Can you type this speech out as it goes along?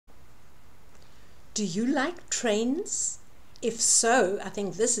Do you like trains? If so, I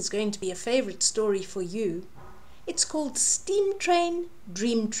think this is going to be a favorite story for you. It's called Steam Train,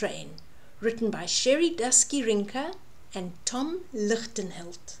 Dream Train, written by Sherri, Duskey, Rinker and Tom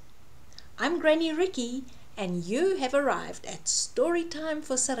Lichtenheld. I'm Granny Ricky and you have arrived at Story Time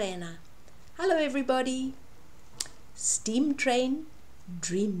for Serena. Hello everybody. Steam Train,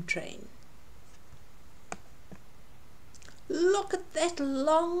 Dream Train. Look at that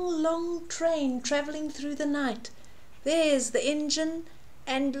long train travelling through the night. There's the engine,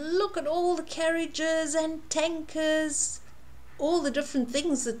 and look at all the carriages and tankers, all the different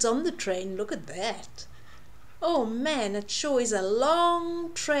things that's on the train. Look at that. Oh man, it sure is a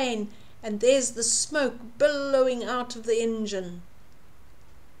long train, and there's the smoke billowing out of the engine.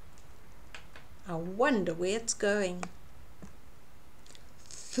 I wonder where it's going.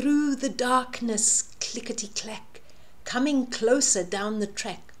 Through the darkness, clickety-clack, coming closer down the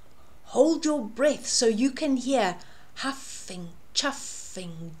track. Hold your breath so you can hear huffing,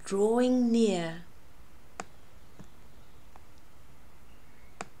 chuffing, drawing near.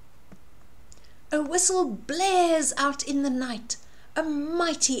 A whistle blares out in the night, a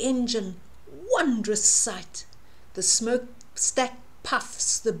mighty engine, wondrous sight. The smokestack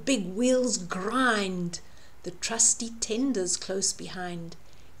puffs, the big wheels grind, the trusty tender's close behind.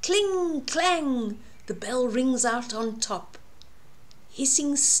 Cling, clang, the bell rings out on top.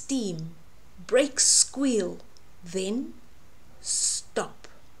 Hissing steam, brakes squeal, then stop.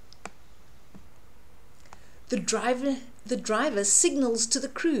 The driver signals to the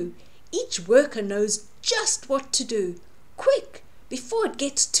crew. Each worker knows just what to do. Quick, before it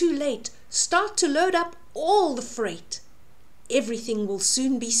gets too late, start to load up all the freight. Everything will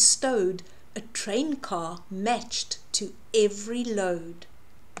soon be stowed, a train car matched to every load.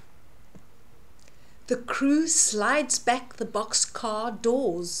 The crew slides back the boxcar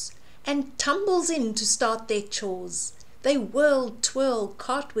doors and tumbles in to start their chores. They whirl, twirl,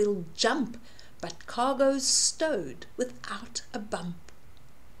 cartwheel, jump, but cargo's stowed without a bump.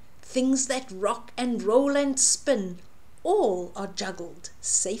 Things that rock and roll and spin, all are juggled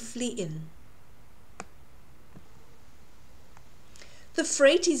safely in. The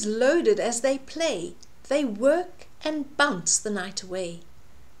freight is loaded as they play. They work and bounce the night away.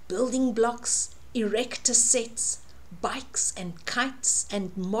 Building blocks, erector sets, bikes and kites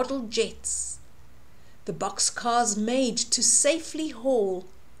and model jets. The boxcars made to safely haul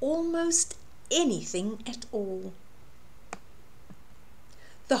almost anything at all.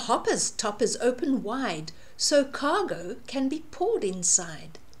 The hopper's top is open wide so cargo can be poured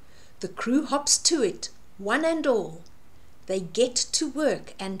inside. The crew hops to it, one and all. They get to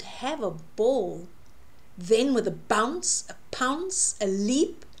work and have a ball. Then with a bounce, a pounce, a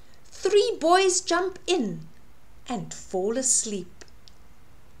leap, 3 boys jump in and fall asleep.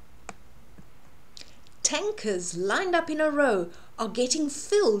 Tankers lined up in a row are getting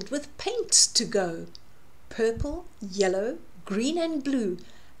filled with paints to go. Purple, yellow, green and blue,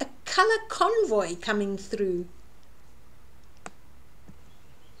 a colour convoy coming through.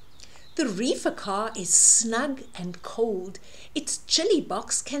 The reefer car is snug and cold. Its chilli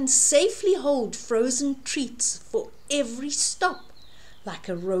box can safely hold frozen treats for every stop, like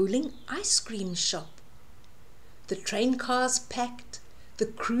a rolling ice cream shop. The train car's packed, the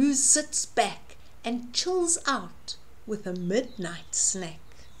crew sits back and chills out with a midnight snack.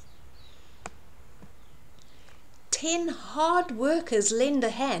 10 hard workers lend a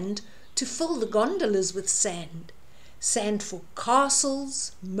hand to fill the gondolas with sand. Sand for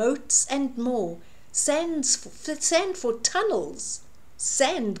castles, moats and more, sand for tunnels,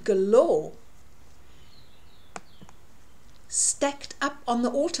 sand galore. Stacked up on the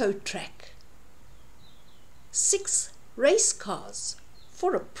auto track. 6 race cars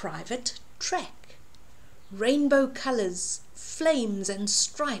for a private track. Rainbow colours, flames and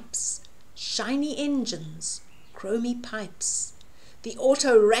stripes, shiny engines, chromy pipes. The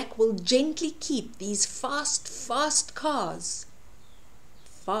auto rack will gently keep these fast cars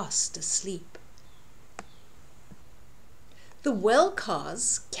fast asleep. The well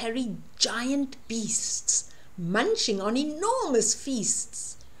cars carry giant beasts, munching on enormous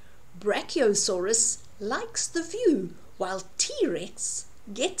feasts. Brachiosaurus likes the view, while T-Rex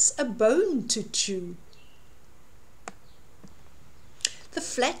gets a bone to chew. The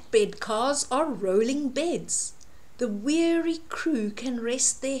flatbed cars are rolling beds. The weary crew can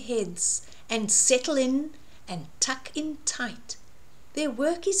rest their heads and settle in and tuck in tight. Their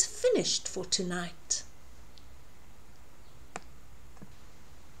work is finished for tonight.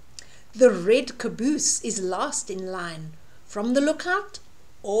 The red caboose is last in line. From the lookout,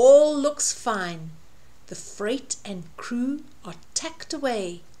 all looks fine. The freight and crew are tacked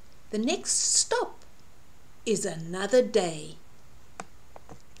away. The next stop is another day.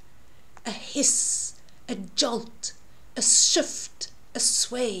 A hiss, a jolt, a shift, a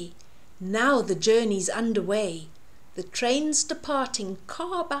sway. Now the journey's underway. The train's departing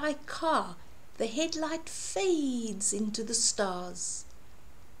car by car. The headlight fades into the stars.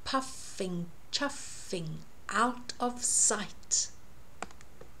 Puffing, chuffing, out of sight.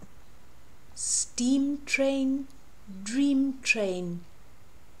 Steam train, dream train.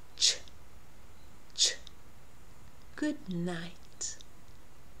 Ch, ch. Good night.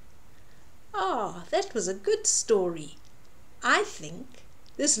 Ah, that was a good story. I think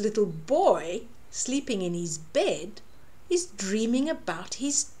this little boy sleeping in his bed is dreaming about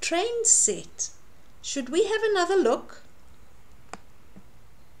his train set. Should we have another look?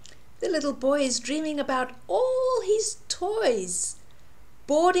 The little boy is dreaming about all his toys,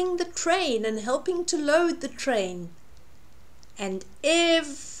 boarding the train and helping to load the train. And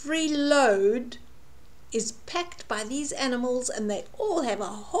every load is packed by these animals, and they all have a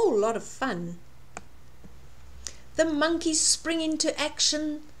whole lot of fun. The monkeys spring into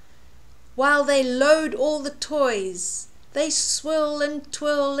action while they load all the toys. They swirl and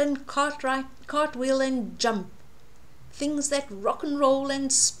twirl and cartwheel and jump. Things that rock and roll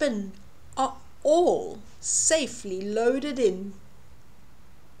and spin are all safely loaded in.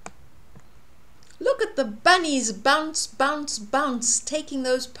 Look at the bunnies bounce, bounce, bounce, taking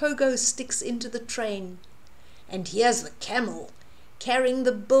those pogo sticks into the train. And here's the camel, carrying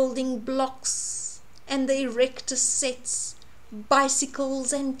the building blocks and the erector sets,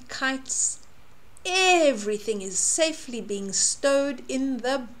 bicycles and kites. Everything is safely being stowed in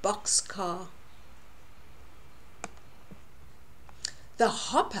the boxcar. The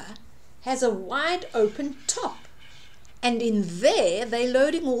hopper has a wide open top, and in there they're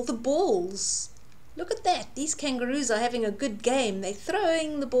loading all the balls. Look at that, these kangaroos are having a good game. They're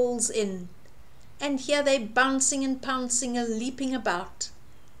throwing the balls in, and here they're bouncing and pouncing and leaping about.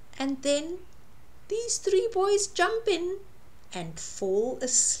 And then these three boys jump in and fall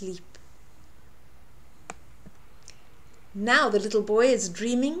asleep. Now the little boy is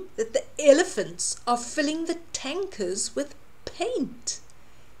dreaming that the elephants are filling the tankers with paint.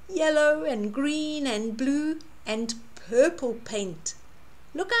 Yellow and green and blue and purple paint.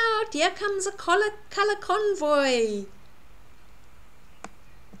 Look out, here comes a color convoy.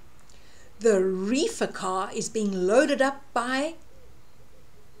 The reefer car is being loaded up by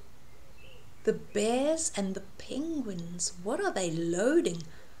the bears and the penguins. What are they loading?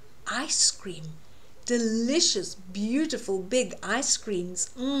 Ice cream. Delicious, beautiful, big ice creams.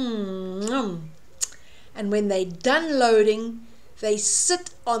 And when they're done loading, they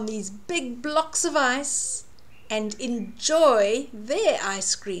sit on these big blocks of ice and enjoy their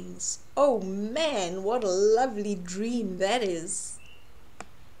ice creams. Oh man, what a lovely dream that is.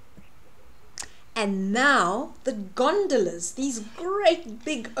 And now the gondolas, these great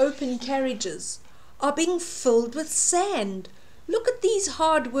big open carriages, are being filled with sand. Look at these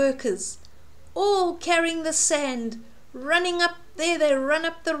hard workers, all carrying the sand, running up there. They run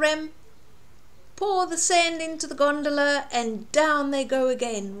up the ramp, pour the sand into the gondola, and down they go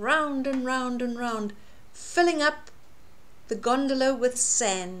again, round and round and round, filling up the gondola with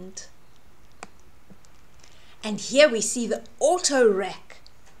sand. And here we see the auto rack.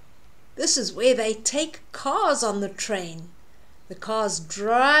 This is where they take cars on the train. The cars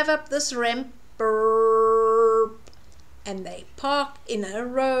drive up this ramp, burp, and they park in a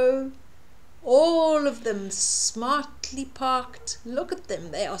row. All of them smartly parked. Look at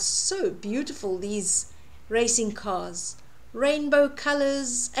them, they are so beautiful, these racing cars. Rainbow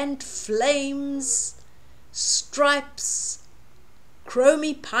colors and flames, stripes,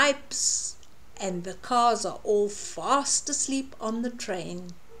 chromy pipes, and the cars are all fast asleep on the train.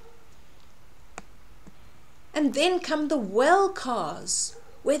 And then come the well cars,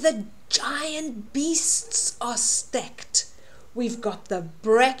 where the giant beasts are stacked. We've got the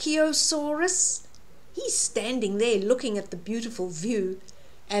Brachiosaurus. He's standing there looking at the beautiful view.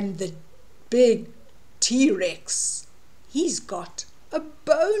 And the big T-Rex. He's got a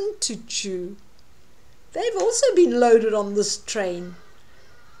bone to chew. They've also been loaded on this train.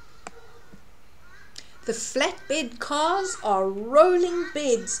 The flatbed cars are rolling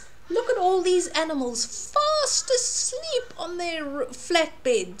beds. Look at all these animals fast asleep on their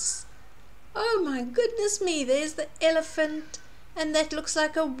flatbeds. Oh my goodness me, there's the elephant, and that looks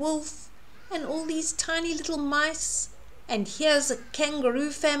like a wolf, and all these tiny little mice, and here's a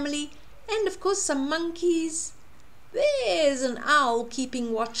kangaroo family, and of course some monkeys. There's an owl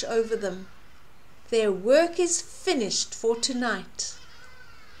keeping watch over them. Their work is finished for tonight.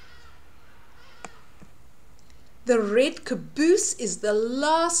 The red caboose is the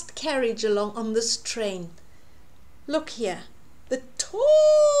last carriage along on this train. Look here, the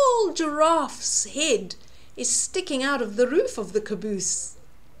tall giraffe's head is sticking out of the roof of the caboose.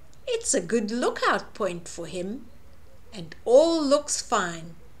 It's a good lookout point for him, and all looks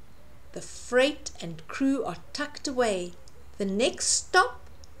fine. The freight and crew are tucked away. The next stop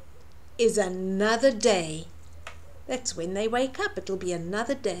is another day. That's when they wake up. It'll be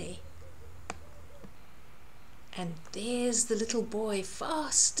another day. And there's the little boy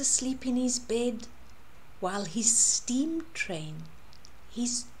fast asleep in his bed, while his steam train,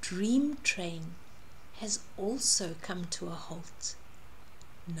 his dream train, has also come to a halt.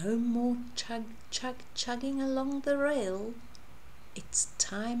 No more chug, chug, chugging along the rail. It's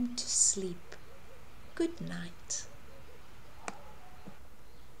time to sleep. Good night.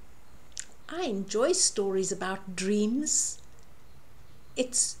 I enjoy stories about dreams.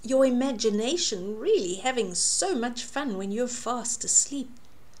 It's your imagination really having so much fun when you're fast asleep,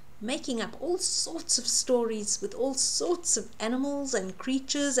 making up all sorts of stories with all sorts of animals and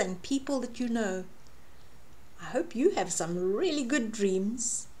creatures and people that you know. I hope you have some really good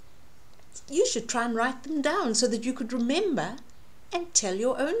dreams. You should try and write them down so that you could remember and tell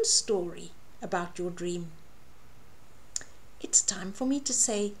your own story about your dream. It's time for me to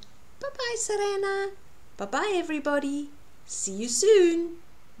say bye-bye, Serena. Bye-bye, everybody. See you soon.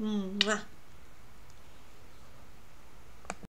 Mwah.